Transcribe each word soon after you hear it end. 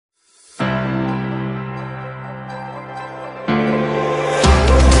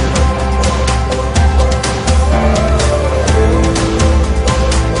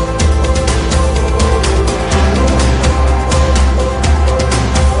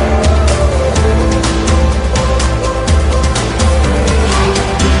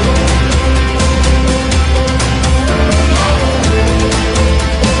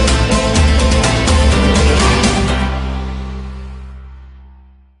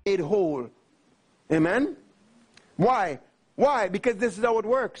made whole. Amen? Why? Why? Because this is how it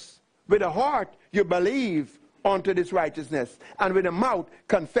works. With the heart, you believe unto this righteousness. And with the mouth,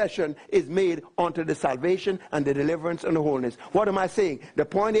 confession is made unto the salvation and the deliverance and the wholeness. What am I saying? The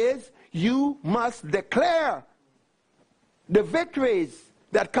point is, you must declare the victories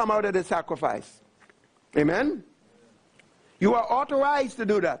that come out of the sacrifice. Amen? You are authorized to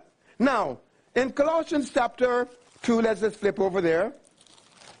do that. Now, in Colossians chapter 2, let's just flip over there.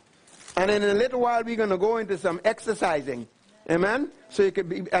 And in a little while, we're going to go into some exercising. Amen? So you could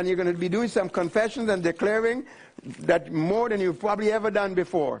be, and you're going to be doing some confessions and declaring that more than you've probably ever done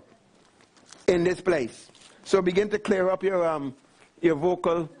before in this place. So begin to clear up your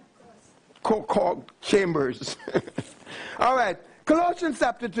vocal chambers. All right. Colossians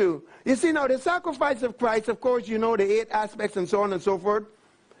chapter 2. You see now, the sacrifice of Christ, of course, you know the 8 aspects and so on and so forth.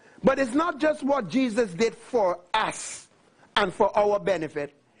 But it's not just what Jesus did for us and for our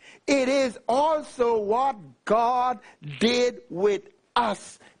benefit. It is also what God did with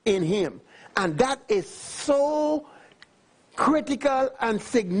us in him. And that is so critical and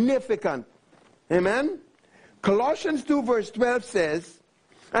significant. Amen? Colossians 2 verse 12 says,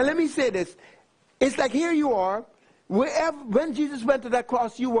 and let me say this, it's like here you are, when Jesus went to that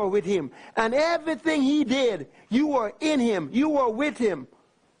cross, you were with him. And everything he did, you were in him, you were with him.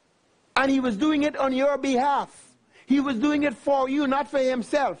 And he was doing it on your behalf. He was doing it for you, not for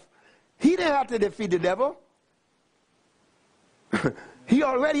himself. He didn't have to defeat the devil. He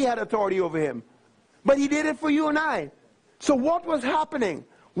already had authority over him. But he did it for you and I. So what was happening?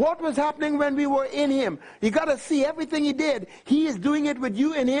 What was happening when we were in him? You got to see everything he did. He is doing it with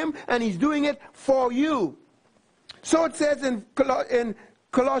you in him, and he's doing it for you. So it says in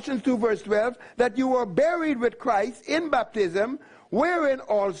Colossians 2 verse 12 that you were buried with Christ in baptism, wherein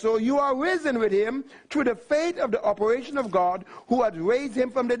also you are risen with him through the faith of the operation of God who had raised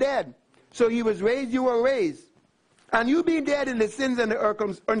him from the dead. So he was raised, you were raised. And you being dead in the sins and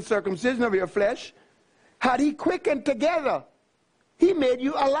the uncircumcision of your flesh, had he quickened together, he made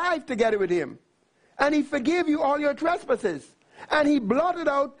you alive together with him. And he forgave you all your trespasses. And he blotted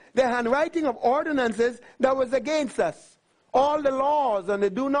out the handwriting of ordinances that was against us. All the laws and the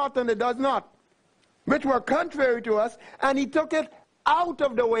do not and the does not, which were contrary to us. And he took it out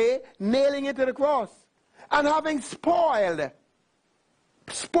of the way, nailing it to the cross. And having spoiled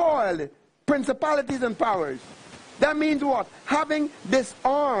principalities and powers. That means what? Having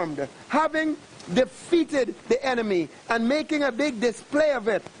disarmed, having defeated the enemy, and making a big display of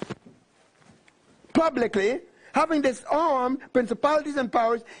it publicly, having disarmed principalities and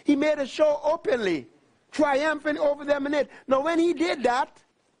powers, he made a show openly, triumphant over them in it. Now when he did that,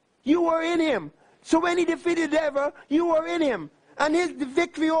 you were in him. So when he defeated the devil, you were in him. And his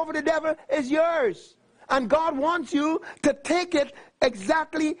victory over the devil is yours. And God wants you to take it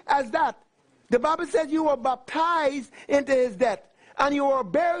exactly as that. The Bible says you were baptized into his death, and you were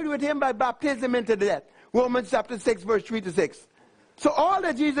buried with him by baptism into death. Romans chapter 6, verse 3 to 6. So all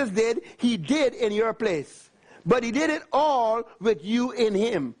that Jesus did, he did in your place. But he did it all with you in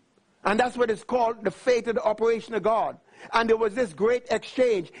him. And that's what it's called, the faith of the operation of God. And there was this great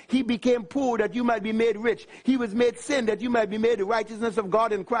exchange. He became poor that you might be made rich. He was made sin that you might be made the righteousness of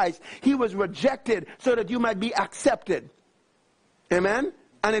God in Christ. He was rejected so that you might be accepted. Amen?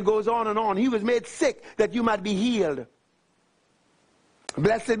 And it goes on and on. He was made sick that you might be healed.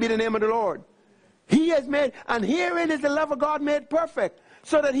 Blessed be the name of the Lord. He has made, and herein is the love of God made perfect,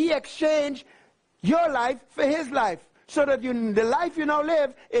 so that he exchanged your life for his life. So that the life you now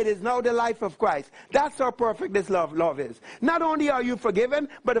live, it is now the life of Christ. That's how perfect this love is. Not only are you forgiven,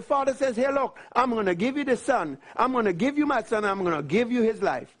 but the Father says, here, look, I'm going to give you the Son. I'm going to give you my Son. I'm going to give you his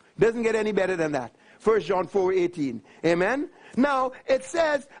life. Doesn't get any better than that. 1 John 4:18. Amen? Now, it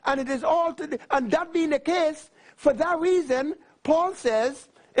says, and it is all to, and that being the case, for that reason, Paul says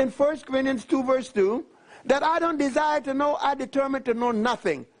in 1 Corinthians 2 verse 2, that I don't desire to know, I determined to know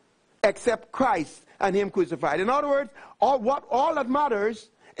nothing except Christ and him crucified. In other words, all that matters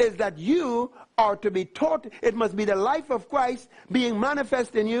is that you are to be taught, it must be the life of Christ being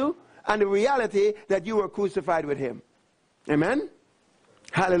manifest in you, and the reality that you were crucified with him. Amen?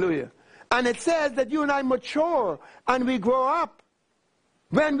 Hallelujah. And it says that you and I mature and we grow up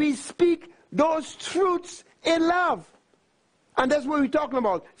when we speak those truths in love. And that's what we're talking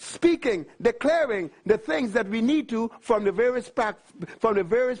about. Speaking, declaring the things that we need to from the various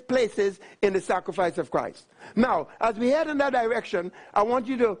places in the sacrifice of Christ. Now, as we head in that direction, I want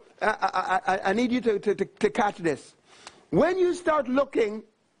you to, I need you to catch this. When you start looking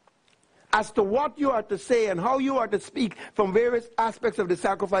as to what you are to say and how you are to speak from various aspects of the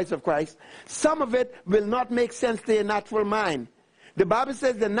sacrifice of Christ, some of it will not make sense to your natural mind. The Bible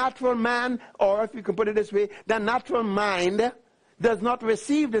says the natural man, or if you can put it this way, the natural mind does not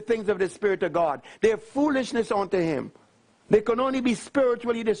receive the things of the Spirit of God. They are foolishness unto him. They can only be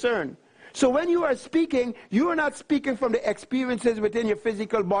spiritually discerned. So when you are speaking, you are not speaking from the experiences within your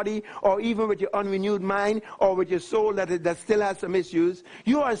physical body, or even with your unrenewed mind, or with your soul that still has some issues.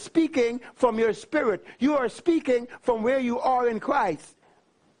 You are speaking from your spirit. You are speaking from where you are in Christ.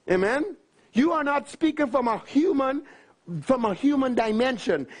 Amen? You are not speaking from a human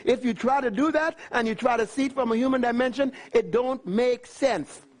dimension. If you try to do that and you try to see it from a human dimension, it don't make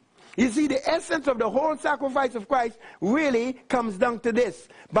sense. You see, the essence of the whole sacrifice of Christ really comes down to this.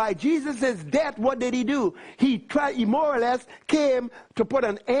 By Jesus' death, what did he do? He more or less came to put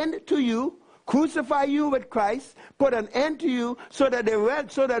an end to you, crucify you with Christ, put an end to you, so that the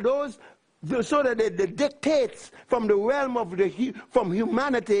dictates from the realm of from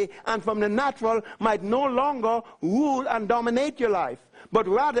humanity and from the natural might no longer rule and dominate your life. But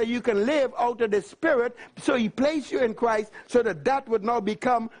rather you can live out of the Spirit. So he placed you in Christ so that would now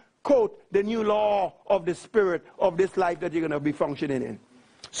become, quote, the new law of the Spirit of this life that you're going to be functioning in.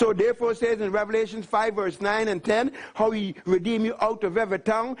 So therefore it says in Revelation 5 verse 9 and 10, how he redeemed you out of every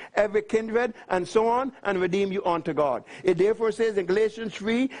tongue, every kindred, and so on, and redeemed you unto God. It therefore says in Galatians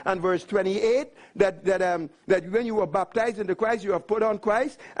 3 and verse 28 that when you were baptized into Christ, you have put on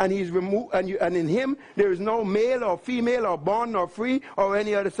Christ, and he's removed, and in him there is no male or female or bond or free or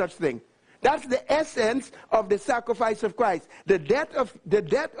any other such thing. That's the essence of the sacrifice of Christ. The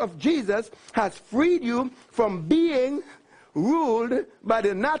death of Jesus has freed you from being ruled by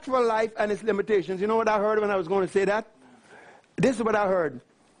the natural life and its limitations. You know what I heard when I was going to say that? This is what I heard.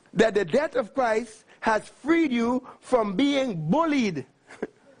 That the death of Christ has freed you from being bullied.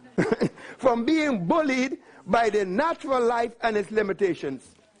 From being bullied by the natural life and its limitations.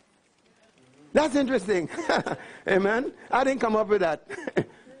 That's interesting. Amen. I didn't come up with that.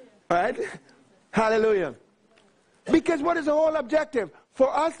 All right? Hallelujah. Because what is the whole objective? For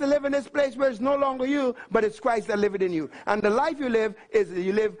us to live in this place where it's no longer you, but it's Christ that liveth in you. And the life you live is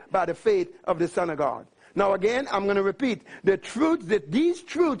you live by the faith of the Son of God. Now again, I'm going to repeat. The truth, these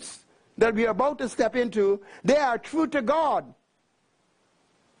truths that we are about to step into, they are true to God.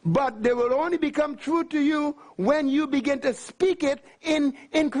 But they will only become true to you when you begin to speak it in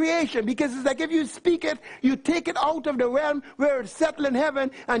creation. Because it's like if you speak it, you take it out of the realm where it's settled in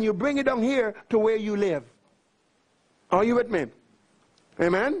heaven, and you bring it down here to where you live. Are you with me?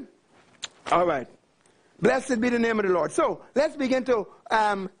 Amen? All right. Blessed be the name of the Lord. So, let's begin to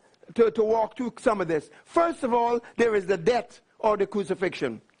walk through some of this. First of all, there is the death or the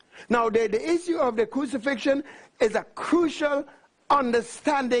crucifixion. Now, the issue of the crucifixion is a crucial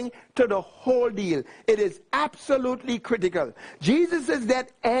understanding to the whole deal. It is absolutely critical. Jesus'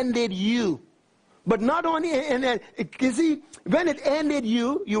 death ended you. But not only, you see, when it ended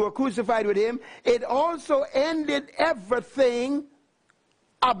you, you were crucified with him, it also ended everything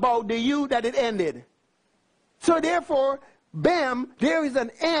about the you that it ended. So therefore, bam, there is an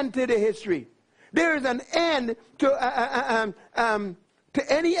end to the history. There is an end to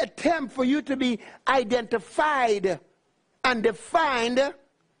any attempt for you to be identified and defined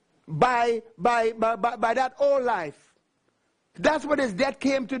by that old life. That's what his death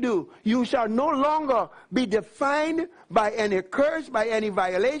came to do. You shall no longer be defined by any curse, by any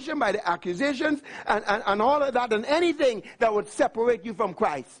violation, by the accusations, and all of that, and anything that would separate you from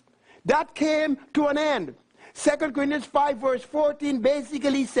Christ. That came to an end. 2 Corinthians 5 verse 14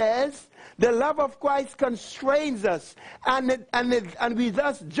 basically says, the love of Christ constrains us, and we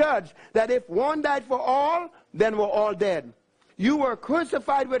thus judge that if one died for all, then we're all dead. You were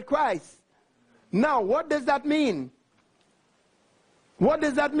crucified with Christ. Now, what does that mean? What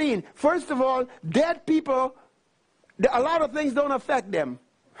does that mean? First of all, dead people, a lot of things don't affect them.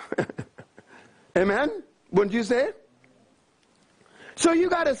 Amen? Wouldn't you say? So you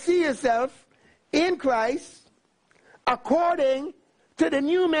got to see yourself in Christ according to the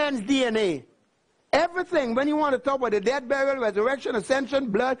new man's DNA. Everything, when you want to talk about the death, burial, resurrection,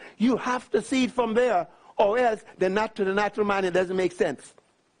 ascension, blood, you have to see it from there, or else to the natural mind, it doesn't make sense.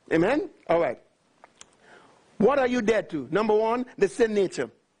 Amen? All right. What are you dead to? Number one, the sin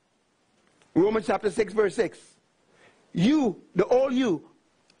nature. Romans chapter 6 verse 6. You, the old you,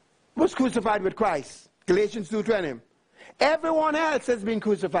 was crucified with Christ. Galatians 2:20. Everyone else has been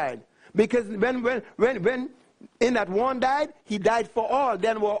crucified. Because when in that one died, he died for all.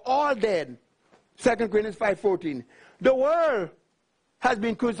 Then we're all dead. 2 Corinthians 5:14. The world has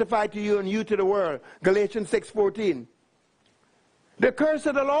been crucified to you, and you to the world. Galatians 6:14. The curse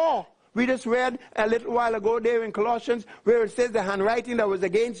of the law. We just read a little while ago there in Colossians where it says the handwriting that was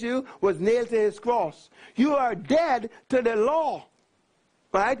against you was nailed to his cross. You are dead to the law.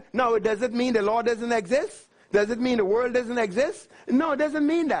 Right? Now, does it mean the law doesn't exist? Does it mean the world doesn't exist? No, it doesn't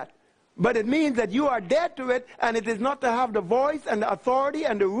mean that. But it means that you are dead to it, and it is not to have the voice and the authority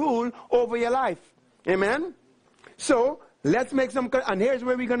and the rule over your life. Amen? So, let's make some, and here's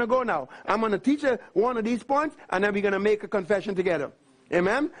where we're going to go now. I'm going to teach one of these points, and then we're going to make a confession together.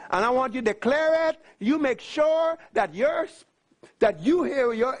 Amen? And I want you to declare it. You make sure that you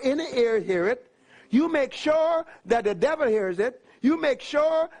hear, your inner ear hear it. You make sure that the devil hears it. You make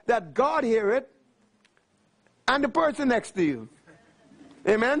sure that God hears it. And the person next to you.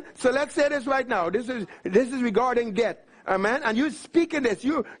 Amen? So let's say this right now. This is regarding get. Amen? And you speaking this.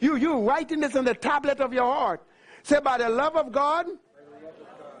 You writing this on the tablet of your heart. Say, by the love of God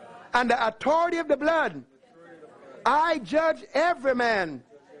and the authority of the blood, I judge every man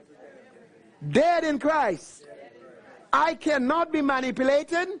dead in Christ. I cannot be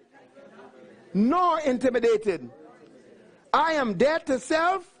manipulated nor intimidated. I am dead to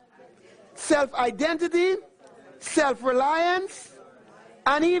self, self-identity, self-reliance,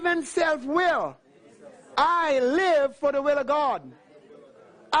 and even self-will. I live for the will of God.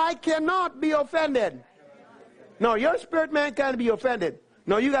 I cannot be offended. No, your spirit man can't be offended.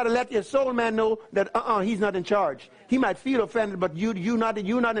 No, you got to let your soul man know that he's not in charge. He might feel offended, but you're not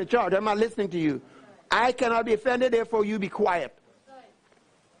in charge. I'm not listening to you. I cannot be offended, therefore you be quiet.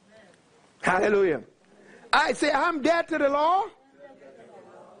 Hallelujah. I say, I'm dead to the law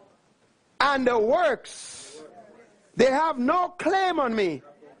and the works. They have no claim on me.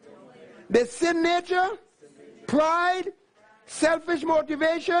 The sin nature, pride, selfish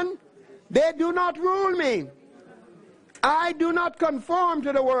motivation, they do not rule me. I do not conform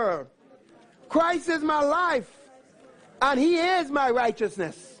to the world. Christ is my life, and he is my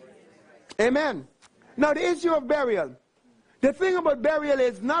righteousness. Amen. Now the issue of burial. The thing about burial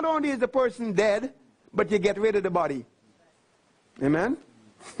is not only is the person dead, but you get rid of the body. Amen.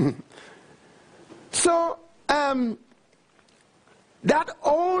 So, that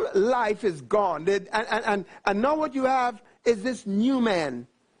old life is gone. And now what you have is this new man.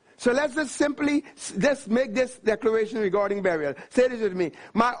 So let's just simply make this declaration regarding burial. Say this with me.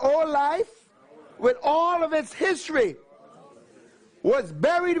 My old life, with all of its history, was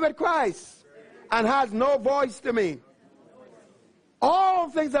buried with Christ and has no voice to me. All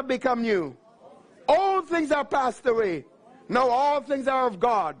things have become new. All things are passed away. Now all things are of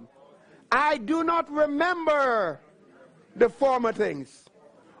God. I do not remember the former things.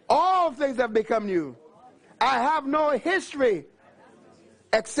 All things have become new. I have no history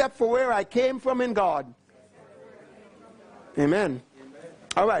except for where I came from in God. Amen.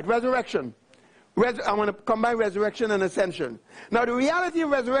 All right, resurrection. I want to combine resurrection and ascension. Now the reality of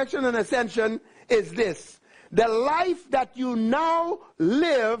resurrection and ascension is this. The life that you now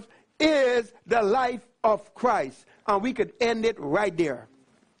live is the life of Christ. And we could end it right there.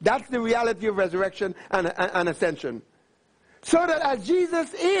 That's the reality of resurrection and ascension. So that as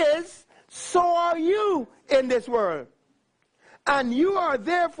Jesus is, so are you in this world. And you are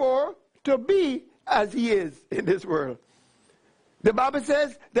therefore to be as he is in this world. The Bible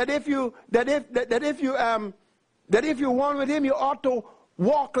says that if you're one with him, you ought to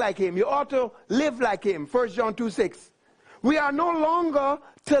walk like him. You ought to live like him. 1 John 2:6. We are no longer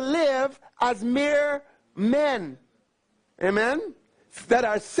to live as mere men. Amen? That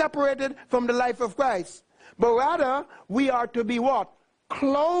are separated from the life of Christ. But rather, we are to be what?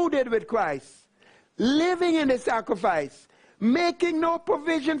 Clothed with Christ. Living in the sacrifice. Making no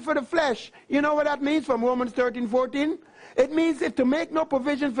provision for the flesh. You know what that means from Romans 13:14? It means that to make no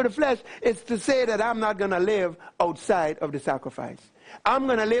provision for the flesh is to say that I'm not going to live outside of the sacrifice. I'm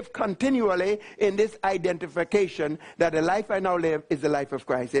going to live continually in this identification that the life I now live is the life of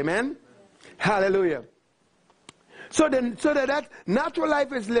Christ. Amen? Hallelujah. So that natural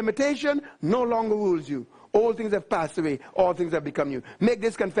life is limitation, no longer rules you. All things have passed away. All things have become new. Make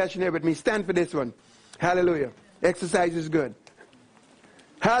this confession here with me. Stand for this one. Hallelujah. Exercise is good.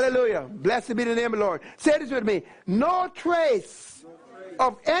 Hallelujah. Blessed be the name of the Lord. Say this with me. No trace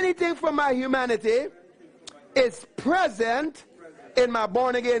of anything from my humanity is present in my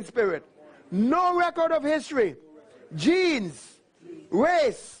born-again spirit. No record of history, genes,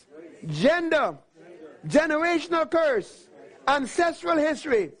 race, gender, generational curse, ancestral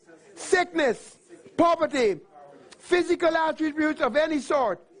history, sickness, poverty, physical attributes of any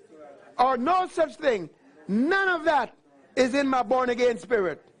sort, or no such thing. None of that is in my born-again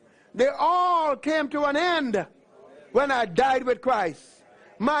spirit. They all came to an end when I died with Christ.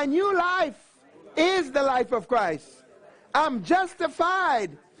 My new life is the life of Christ. I'm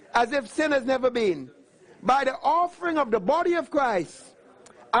justified as if sin has never been. By the offering of the body of Christ,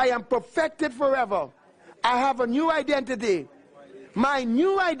 I am perfected forever. I have a new identity. My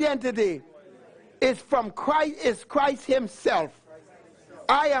new identity is from Christ, is Christ himself.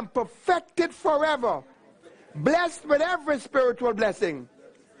 I am perfected forever, blessed with every spiritual blessing.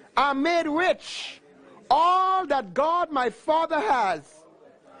 I'm made rich. All that God my Father has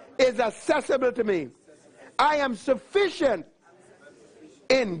is accessible to me. I am sufficient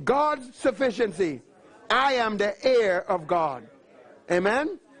in God's sufficiency. I am the heir of God.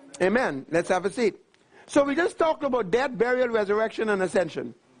 Amen? Amen. Let's have a seat. So we just talked about death, burial, resurrection, and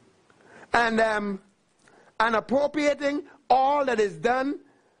ascension. And appropriating all that is done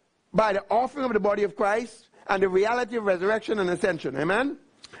by the offering of the body of Christ and the reality of resurrection and ascension. Amen?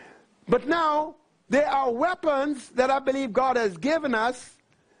 But now, there are weapons that I believe God has given us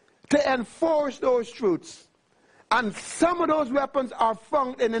to enforce those truths. And some of those weapons are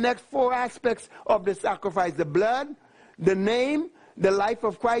found in the next 4 aspects of the sacrifice. The blood, the name, the life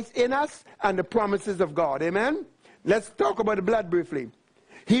of Christ in us, and the promises of God. Amen? Let's talk about the blood briefly.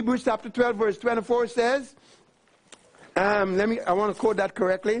 Hebrews chapter 12 verse 24 says, I want to quote that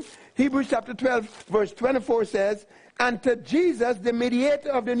correctly. Hebrews chapter 12 verse 24 says, and to Jesus, the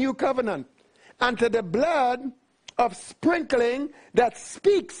mediator of the new covenant, and to the blood of sprinkling that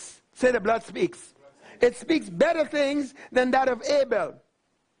speaks. Say the blood speaks. It speaks better things than that of Abel.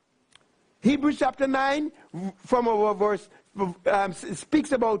 Hebrews chapter 9 from our verse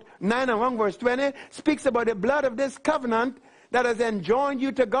speaks about 9 and 1 verse 20, speaks about the blood of this covenant that has enjoined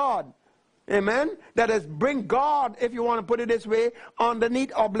you to God. Amen? That has bring God, if you want to put it this way,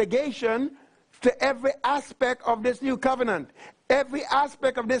 underneath obligation to every aspect of this new covenant. Every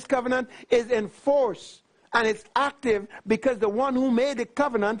aspect of this covenant is in force and it's active because the one who made the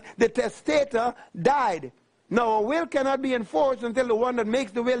covenant, the testator, died. Now a will cannot be enforced until the one that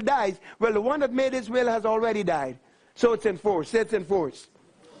makes the will dies. Well, the one that made his will has already died. So it's enforced. It's enforced.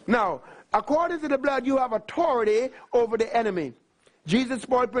 Now, according to the blood, you have authority over the enemy. Jesus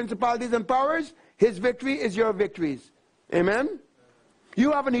spoiled principalities and powers. His victory is your victories. Amen?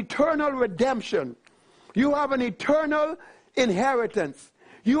 You have an eternal redemption. You have an eternal inheritance.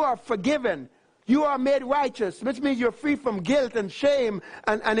 You are forgiven. You are made righteous, which means you're free from guilt and shame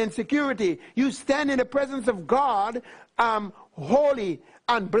and insecurity. You stand in the presence of God holy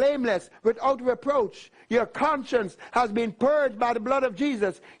and blameless, without reproach. Your conscience has been purged by the blood of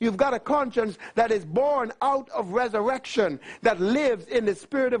Jesus. You've got a conscience that is born out of resurrection, that lives in the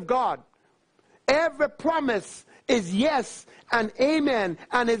Spirit of God. Every promise is yes and amen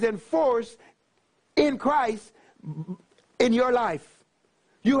and is enforced in Christ in your life.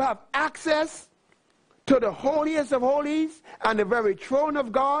 You have access to the holiest of holies and the very throne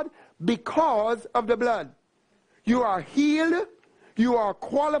of God because of the blood. You are healed. You are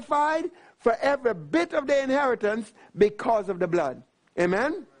qualified for every bit of the inheritance because of the blood.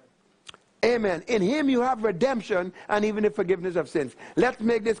 Amen? Amen. In him you have redemption and even the forgiveness of sins. Let's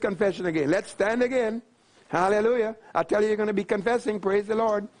make this confession again. Let's stand again. Hallelujah. I tell you, you're going to be confessing. Praise the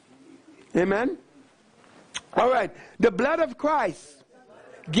Lord. Amen. All right. The blood of Christ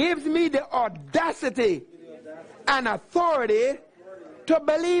gives me the audacity and authority to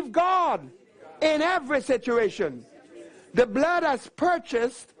believe God in every situation. The blood has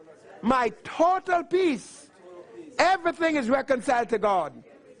purchased my total peace. Everything is reconciled to God,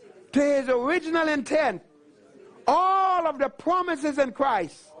 to his original intent. All of the promises in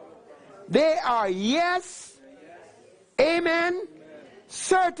Christ, they are yes, amen,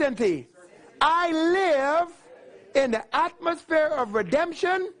 certainty. I live in the atmosphere of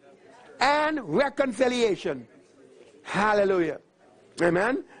redemption and reconciliation. Hallelujah.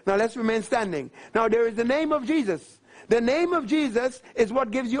 Amen. Now let's remain standing. Now there is the name of Jesus. The name of Jesus is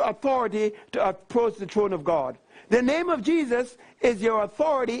what gives you authority to approach the throne of God. The name of Jesus is your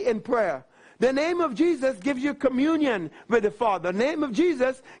authority in prayer. The name of Jesus gives you communion with the Father. The name of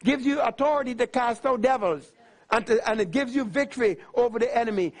Jesus gives you authority to cast out devils. And it gives you victory over the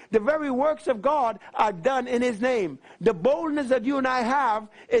enemy. The very works of God are done in his name. The boldness that you and I have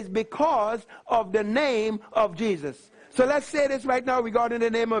is because of the name of Jesus. So let's say this right now regarding the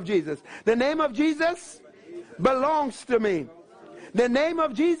name of Jesus. The name of Jesus belongs to me. The name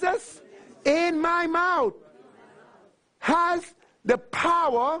of Jesus in my mouth has the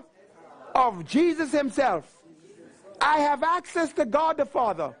power of Jesus himself. I have access to God the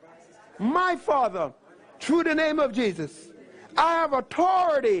Father, my Father, through the name of Jesus. I have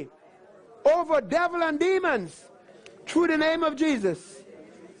authority over devil and demons through the name of Jesus.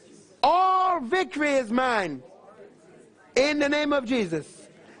 All victory is mine in the name of Jesus.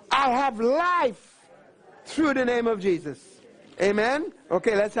 I have life through the name of Jesus. Amen?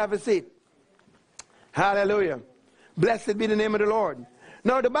 Okay, let's have a seat. Hallelujah. Blessed be the name of the Lord.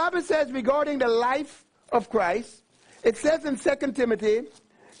 Now the Bible says regarding the life of Christ It says in 2 Timothy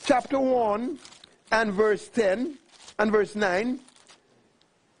chapter 1 and verse 10 and verse 9,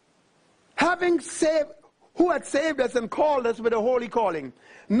 who had saved us and called us with a holy calling,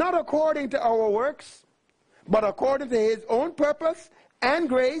 not according to our works, but according to his own purpose and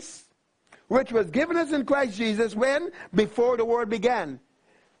grace, which was given us in Christ Jesus when? Before the world began,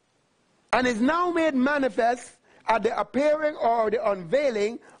 and is now made manifest at the appearing or the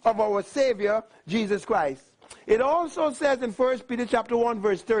unveiling of our Savior, Jesus Christ. It also says in 1 Peter chapter 1,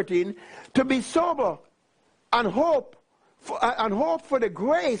 verse 13, to be sober and hope for the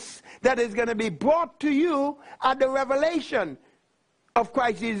grace that is going to be brought to you at the revelation of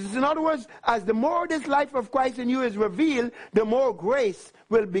Christ Jesus. In other words, as the more this life of Christ in you is revealed, the more grace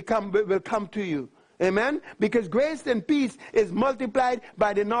will come to you. Amen? Because grace and peace is multiplied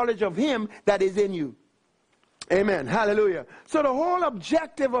by the knowledge of him that is in you. Amen. Hallelujah. So the whole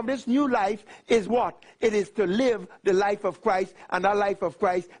objective of this new life is what? It is to live the life of Christ, and that life of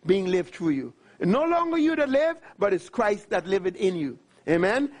Christ being lived through you. No longer you that live, but it's Christ that liveth in you.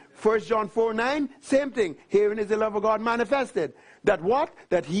 Amen. 1 John 4:9, same thing. Herein is the love of God manifested. That what?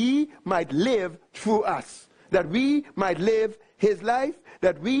 That he might live through us. That we might live his life,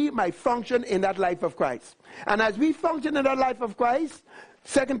 that we might function in that life of Christ. And as we function in that life of Christ,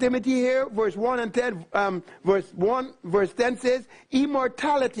 2 Timothy here, verse 1 and 10, verse 10 says,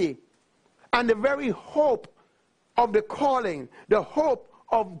 immortality and the very hope of the calling, the hope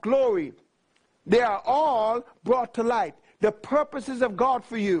of glory, they are all brought to light. The purposes of God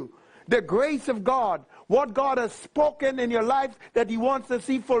for you, the grace of God, what God has spoken in your life that he wants to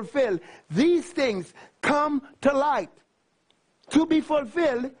see fulfilled, these things come to light to be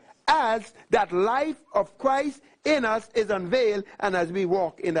fulfilled as that life of Christ in us is unveiled and as we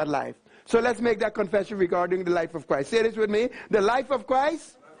walk in that life. So let's make that confession regarding the life of Christ. Say this with me. The life of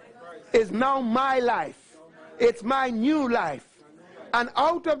Christ is now my life. It's my new life. And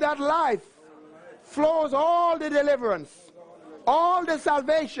out of that life flows all the deliverance, all the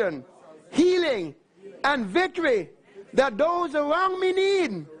salvation, healing, and victory that those around me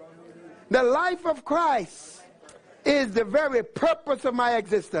need. The life of Christ is the very purpose of my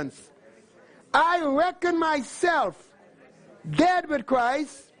existence. I reckon myself dead with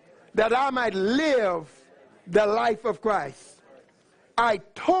Christ that I might live the life of Christ. I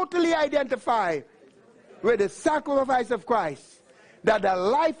totally identify with the sacrifice of Christ, that the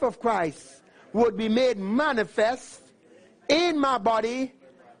life of Christ would be made manifest in my body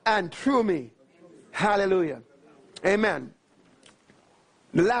and through me. Hallelujah. Amen.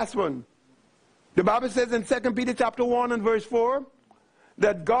 The last one. The Bible says in 2 Peter chapter 1 and verse 4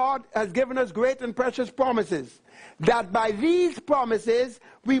 that God has given us great and precious promises, that by these promises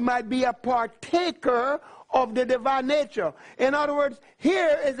we might be a partaker of the divine nature. In other words,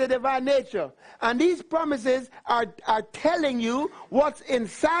 here is the divine nature. And these promises are telling you what's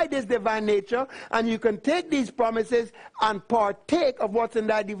inside this divine nature, and you can take these promises and partake of what's in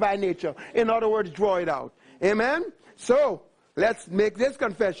that divine nature. In other words, draw it out. Amen? So, let's make this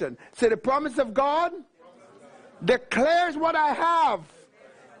confession. Say, the promise of God declares what I have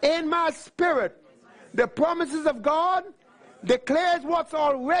in my spirit. The promises of God declares what's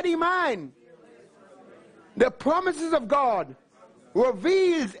already mine. The promises of God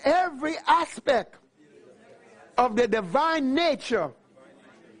reveals every aspect of the divine nature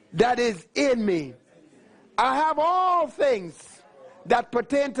that is in me. I have all things that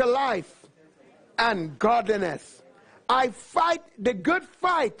pertain to life and godliness. I fight the good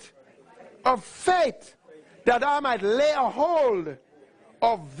fight of faith that I might lay a hold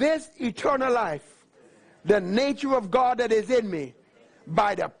of this eternal life, the nature of God that is in me,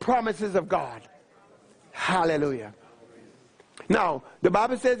 by the promises of God. Hallelujah. Now, the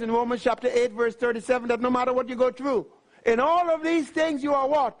Bible says in Romans chapter 8 verse 37 that no matter what you go through, in all of these things you are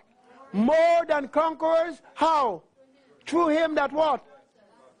what? More than conquerors. How? Through him that what?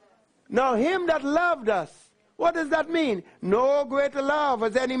 Now him that loved us. What does that mean? No greater love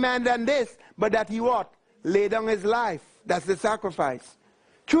has any man than this, but that he what? Laid down his life. That's the sacrifice.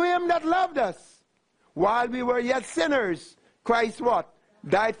 Through him that loved us, while we were yet sinners, Christ what?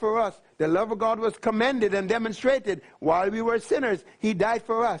 Died for us. The love of God was commended and demonstrated while we were sinners. He died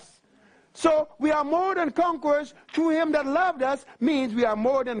for us. So we are more than conquerors through him that loved us, means we are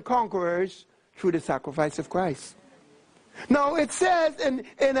more than conquerors through the sacrifice of Christ. Now it says in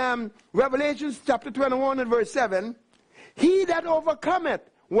Revelation chapter 21 and verse 7, he that overcometh.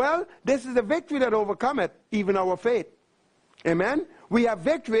 Well, this is the victory that overcometh, even our faith. Amen? We have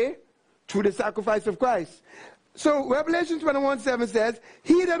victory through the sacrifice of Christ. So Revelation 21:7 says,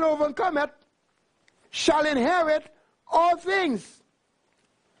 he that overcometh shall inherit all things.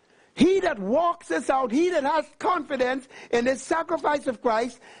 He that walks this out, he that has confidence in the sacrifice of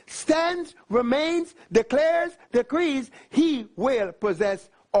Christ, stands, remains, declares, decrees, he will possess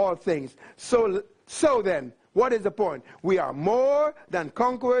all things. So then, what is the point? We are more than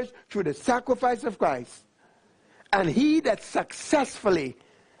conquerors through the sacrifice of Christ. And he that successfully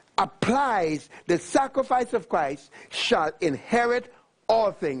applies the sacrifice of Christ shall inherit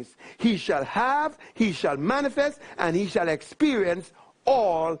all things. He shall have, he shall manifest, and he shall experience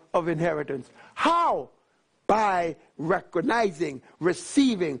all of inheritance. How? By recognizing,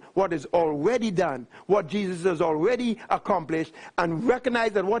 receiving what is already done, what Jesus has already accomplished, and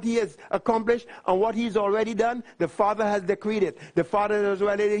recognize that what he has accomplished and what he's already done, the Father has decreed it. The Father has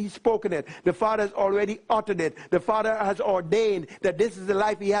already spoken it. The Father has already uttered it. The Father has ordained that this is the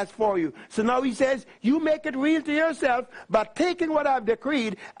life he has for you. So now he says, you make it real to yourself by taking what I've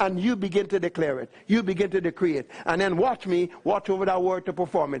decreed, and you begin to declare it. You begin to decree it. And then watch me, watch over that word to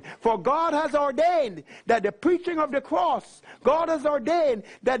perform it. For God has ordained that the preaching of the cross, God has ordained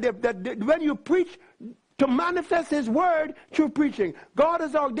that, when you preach, to manifest his word through preaching. God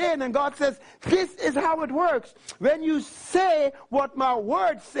has ordained, and God says, this is how it works. When you say what my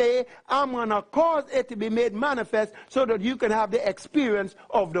words say, I'm going to cause it to be made manifest so that you can have the experience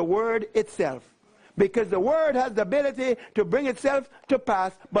of the word itself. Because the word has the ability to bring itself to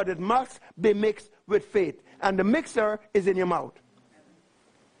pass, but it must be mixed with faith. And the mixer is in your mouth.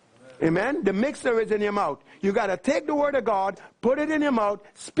 Amen? The mixer is in your mouth. You got to take the word of God, put it in your mouth,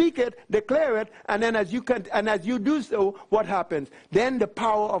 speak it, declare it, and then as you do so, what happens? Then the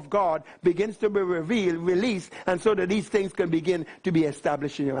power of God begins to be revealed, released, and so that these things can begin to be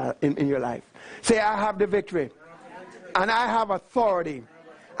established in your life. Say, I have the victory, and I have authority,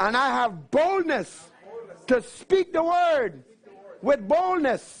 and I have boldness to speak the word with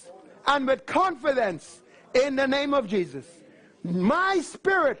boldness and with confidence in the name of Jesus. My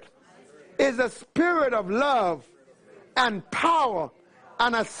spirit is a spirit of love and power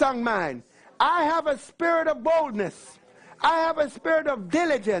and a sound mind. I have a spirit of boldness. I have a spirit of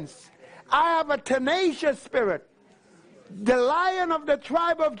diligence. I have a tenacious spirit. The Lion of the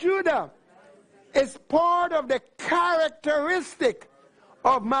tribe of Judah is part of the characteristic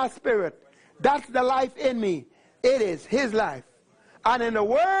of my spirit. That's the life in me. It is his life. And in the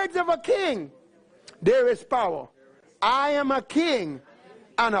words of a king, there is power. I am a king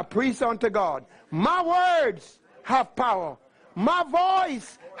and a priest unto God. My words have power. My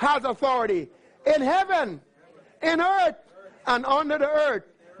voice has authority in heaven, in earth, and under the earth.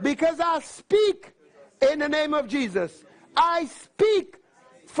 Because I speak in the name of Jesus. I speak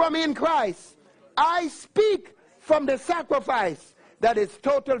from in Christ. I speak from the sacrifice that is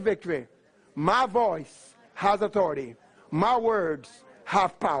total victory. My voice has authority. My words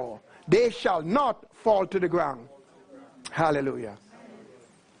have power. They shall not fall to the ground. Hallelujah.